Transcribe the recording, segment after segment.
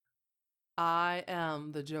I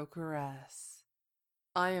am the Jokeress.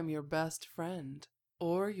 I am your best friend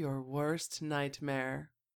or your worst nightmare.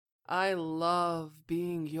 I love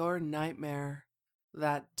being your nightmare,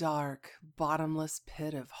 that dark, bottomless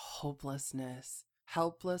pit of hopelessness,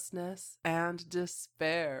 helplessness, and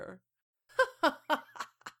despair.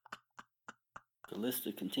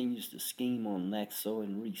 Callista continues to scheme on Laxo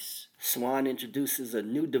and Reese. Swann introduces a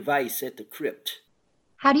new device at the crypt.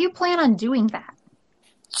 How do you plan on doing that?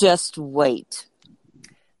 Just wait.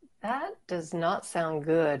 That does not sound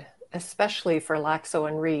good, especially for Laxo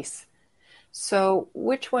and Reese. So,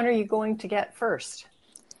 which one are you going to get first?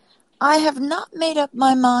 I have not made up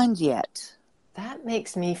my mind yet. That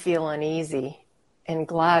makes me feel uneasy and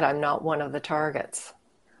glad I'm not one of the targets.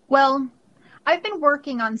 Well, I've been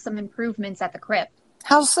working on some improvements at the crypt.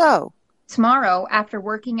 How so? Tomorrow, after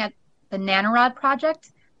working at the Nanorod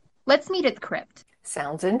project, let's meet at the crypt.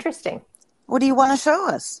 Sounds interesting. What do you want to show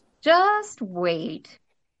us? Just wait.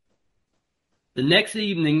 The next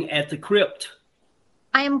evening at the crypt.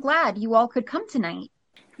 I am glad you all could come tonight.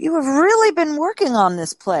 You have really been working on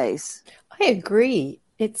this place. I agree.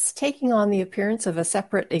 It's taking on the appearance of a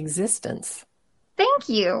separate existence. Thank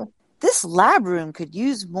you. This lab room could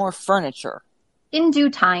use more furniture. In due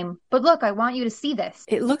time. But look, I want you to see this.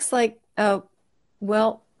 It looks like,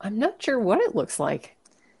 well, I'm not sure what it looks like.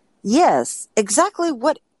 Yes, exactly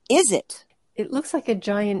what is it? It looks like a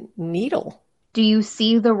giant needle. Do you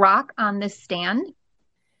see the rock on this stand?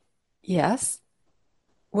 Yes.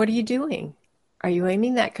 What are you doing? Are you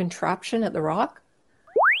aiming that contraption at the rock?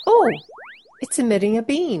 Oh, it's emitting a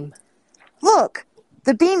beam. Look,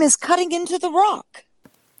 the beam is cutting into the rock.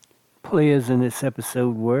 Players in this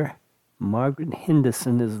episode were Margaret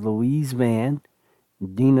Henderson as Louise Vann,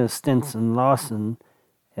 Dina Stenson Lawson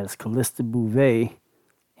as Callista Bouvet,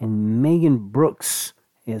 and Megan Brooks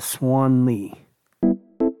as Swann Lee.